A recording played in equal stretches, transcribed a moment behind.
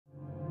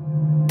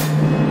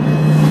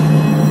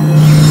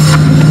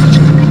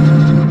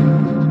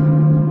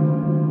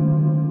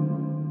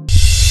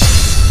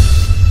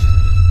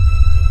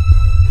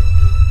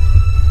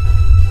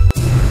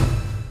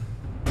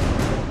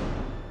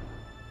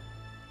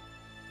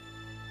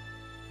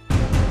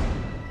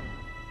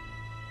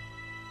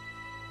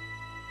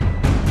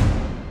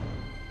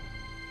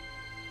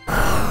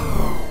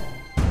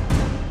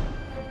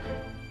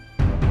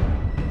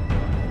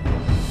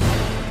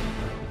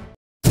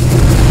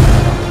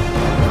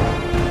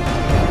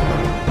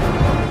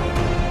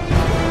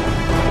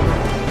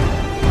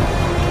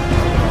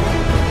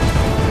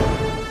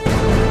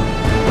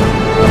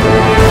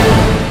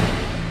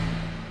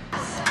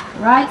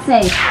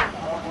not safe.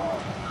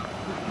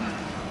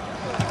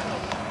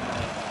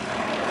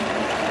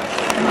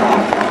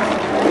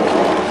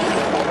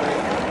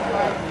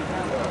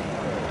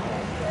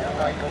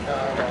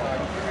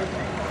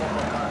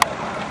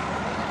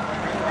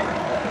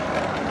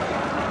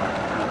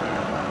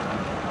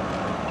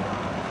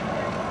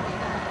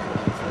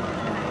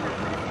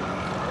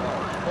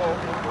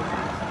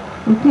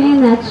 Okay,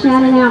 and that's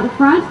Shannon out in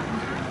front.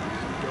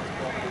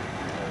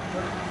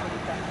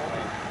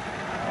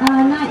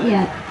 Not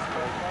yet.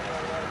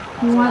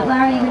 You want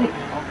Larry? You're gonna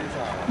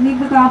leave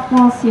the golf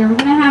balls here. We're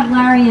gonna have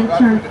Larry in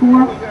turn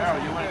 4.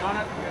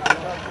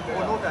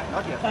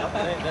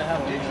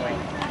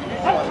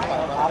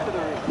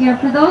 Yeah,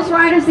 for those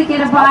riders that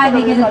get a bye,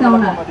 they get a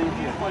donut.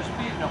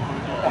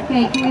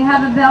 Okay, can we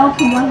have a bell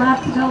for 1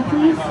 lap to go,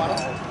 please?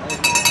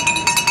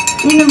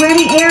 In the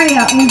ready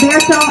area,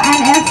 Umberto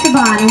and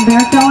Esteban.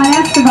 Umberto and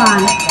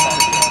Esteban.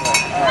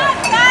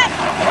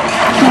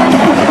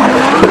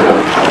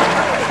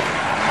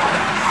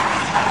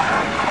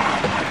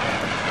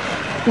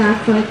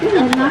 That's like, go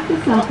ahead, knock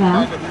yourself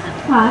out.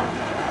 Hot.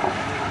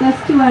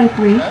 That's 2 out of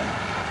 3.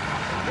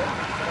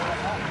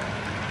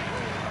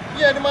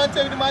 Yeah, the man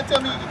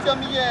tell me,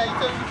 yeah,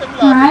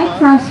 Alright,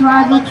 first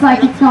ride looks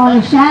like it's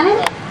going to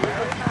Shannon.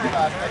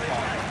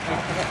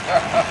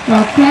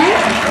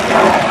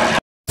 Okay.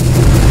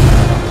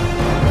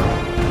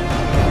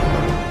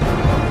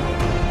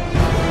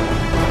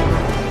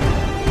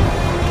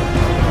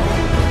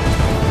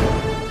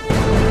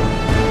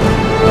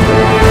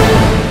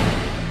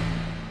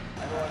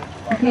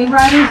 Okay,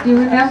 riders, do you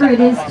remember it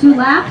is 2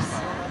 laps?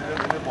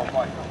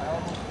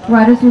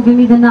 Riders will give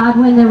me the nod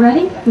when they're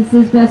ready. This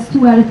is best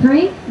 2 out of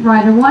 3.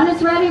 Rider 1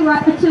 is ready,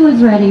 rider 2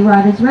 is ready.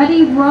 Riders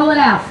ready, roll it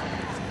out.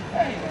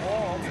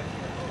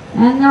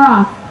 And they're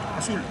off.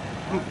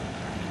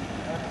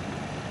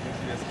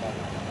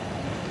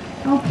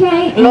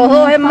 Okay,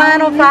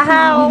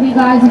 I'll give you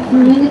guys a few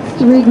minutes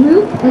to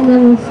regroup, and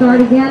then we'll start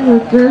again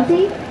with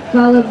Jersey,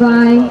 followed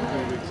by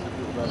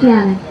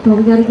Shannon. But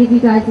we got to give you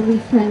guys at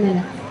least 10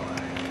 minutes.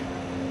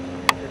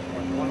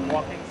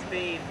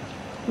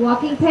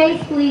 Walking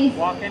pace, please.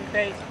 Walking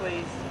pace,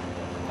 please.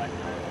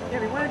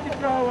 Yeah, why don't you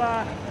throw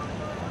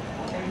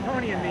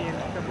Tony and me in?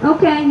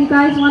 Okay, you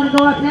guys want to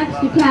go up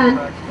next? You can.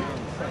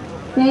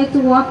 Okay, it's a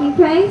walking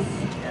pace.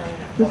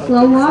 It's a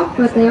slow walk,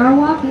 but they are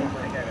walking.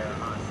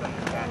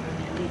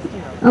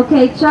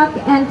 Okay, Chuck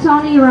and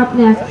Tony, you're up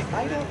next.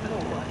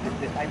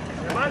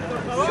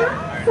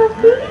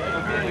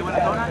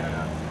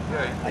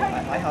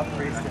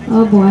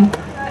 Oh boy.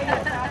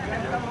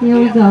 Here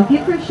we go.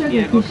 Give her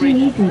sugar because she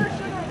needs it.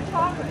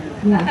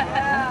 Yeah.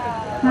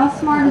 How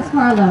smart is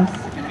Carlos?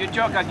 If you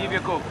choke, I'll give you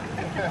a Coke.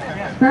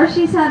 First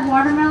she's had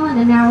watermelon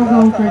and now we're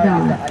going for a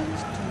donut.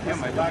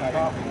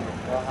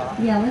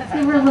 Yeah, let's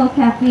give her a little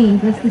caffeine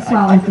just to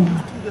swallow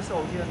things.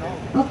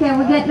 Okay,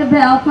 we're getting a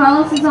bell.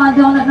 Carlos is on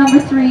donut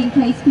number 3 in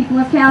case people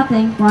are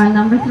counting. We're on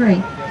number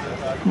 3.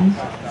 Okay.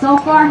 So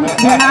far,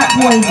 they're not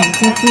poison,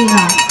 just so you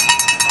know.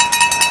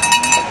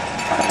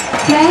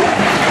 Okay?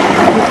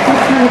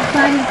 It's an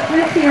exciting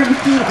sprint here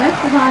between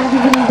Esteban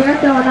giving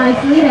Umberto a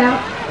nice lead out.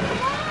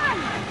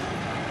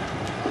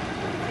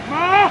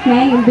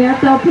 Okay,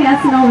 Umberto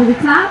passing over the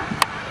top.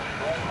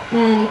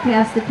 And he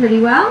passed it pretty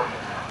well.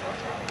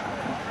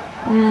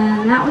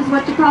 And that was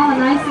what you call a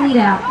nice lead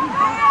out.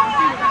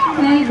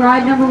 Okay,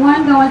 ride number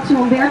 1 going to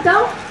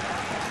Umberto.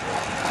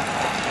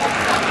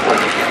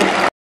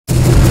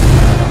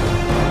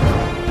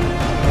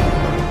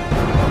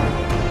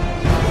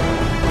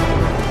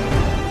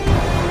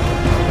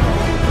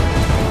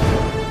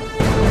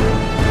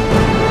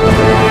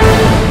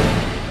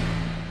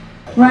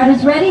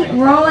 Riders ready?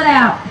 Roll it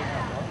out.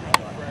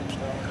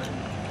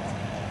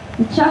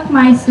 The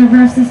Chuckmeister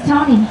versus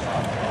Tony.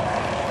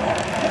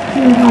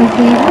 Two of my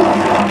favorites.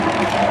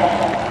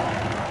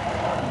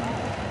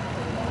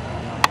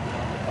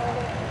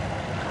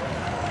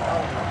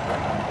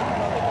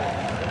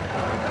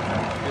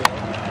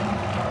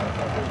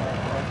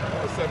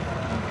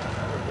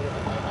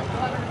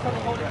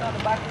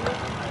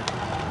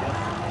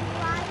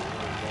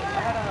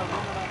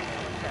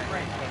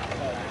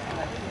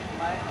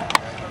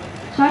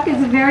 Chuck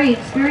is a very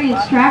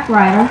experienced track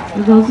rider,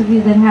 for those of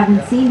you that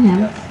haven't seen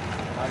him.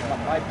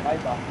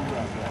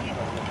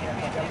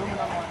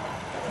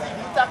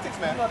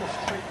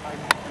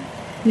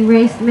 He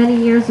raced many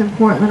years in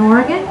Portland,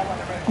 Oregon,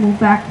 moved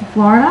back to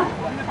Florida.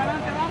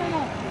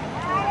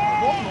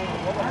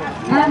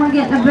 And we're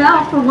getting a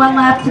bell for 1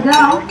 lap to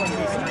go.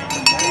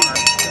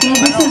 Okay,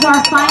 this is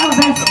our final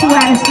best 2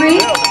 out of 3.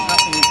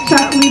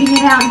 Chuck leading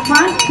it out in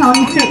front,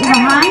 Tony sitting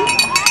behind,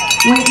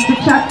 waiting for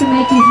Chuck to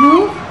make his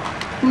move.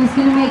 Who's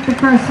going to make the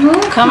first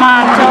move? Come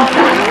on,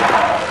 Tony.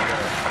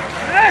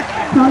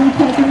 Tony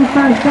taking the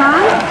first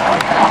dive.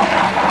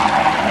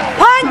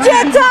 Punch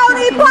it,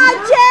 Tony,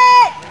 punch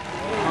it!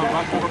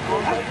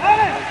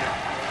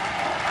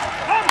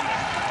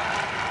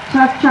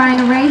 Chuck trying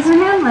to razor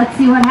him. Let's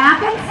see what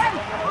happens.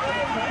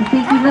 I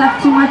think he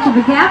left too much of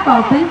a gap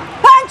open.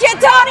 Punch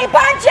it, Tony,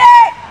 punch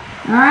it!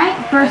 All right,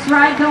 first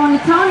ride going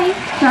to Tony.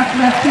 Chuck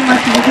left too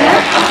much of a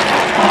grip.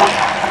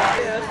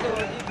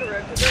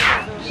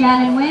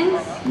 Shannon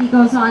wins. He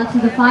goes on to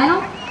the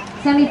final,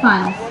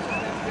 semifinals.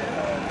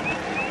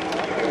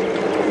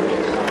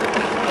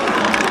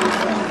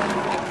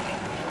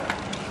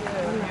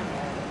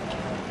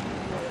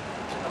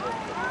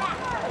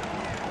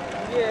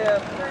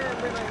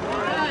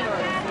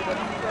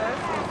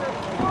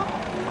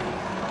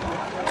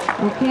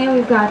 Okay,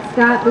 we've got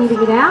Scott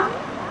leading it out.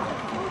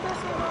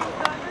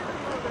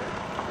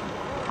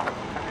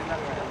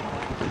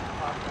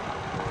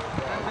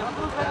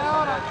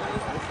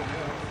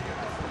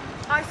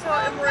 I saw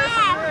him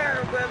racing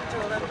there, but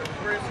I'm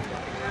racing.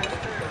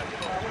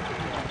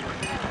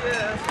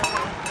 Yes,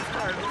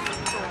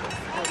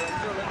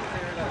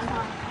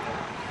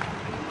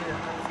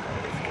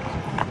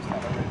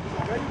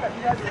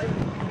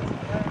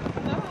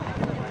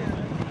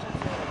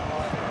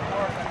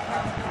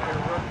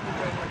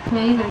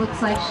 Okay, it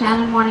looks like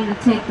Shannon wanting to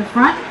take the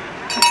front.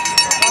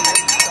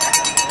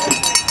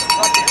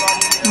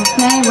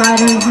 Okay,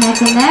 riders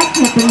neck and neck,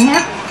 hip and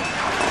hip.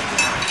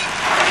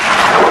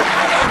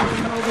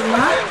 Holding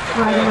up,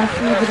 rider must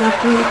move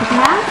enough room to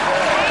pass.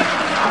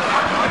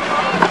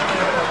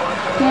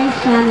 Okay,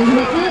 Shannon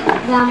hitting it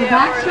down the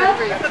backstretch.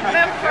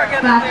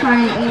 Scott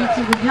trying to aim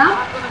to the jump.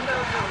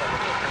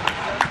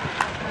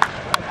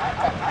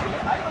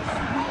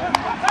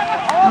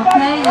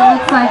 Okay, it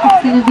looks like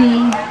it's going to be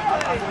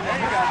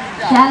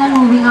Shannon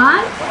moving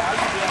on.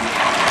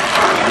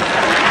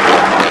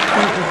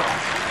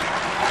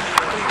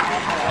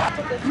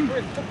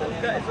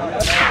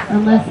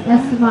 Unless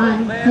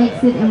Esteban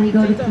takes it and we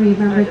go to 3.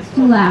 Remember, it's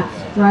 2 laps.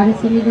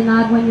 Riders, give me the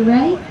nod when you're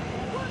ready.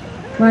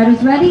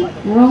 Riders ready?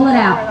 Roll it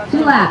out.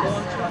 2 laps.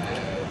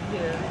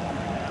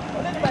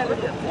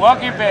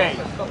 Walkie base.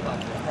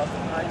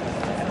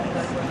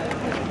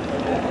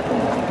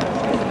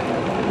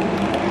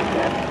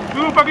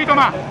 Un poquito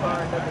más.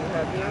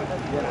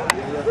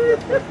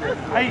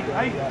 Ahí,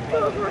 ahí.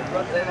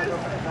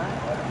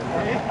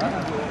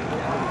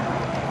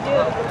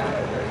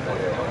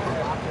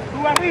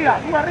 Tú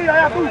arriba,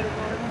 ya tú.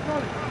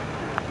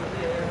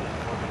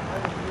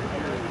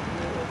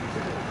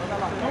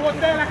 No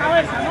voltees la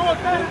cabeza, no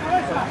voltees la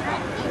cabeza.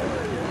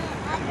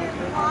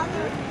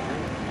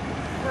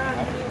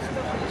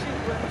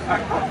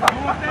 No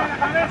voltees la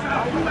cabeza,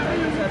 tú arriba y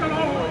busca los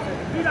ojos.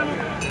 Míralo.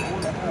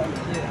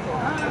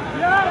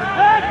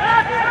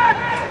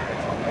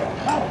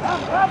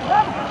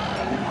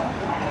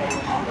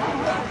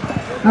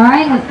 All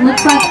right, it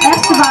looks like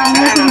Esteban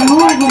making a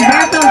move.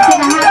 Humberto's going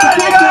to have to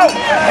catch him.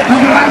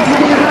 Otherwise, we're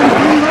going to go to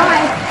 3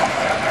 rides.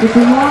 It's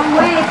a long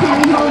way.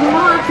 Can he hold him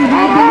off? He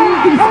made the move.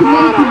 He's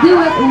committed to do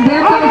it.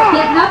 Humberto's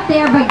getting up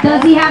there, but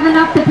does he have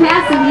enough to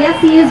pass him? Yes,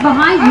 he is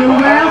behind you.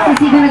 Where else is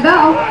he going to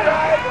go?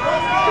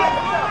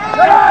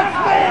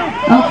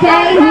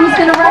 Okay, who's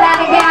going to run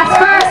out of gas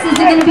first? Is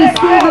it going to be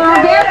Steve or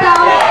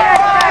Humberto?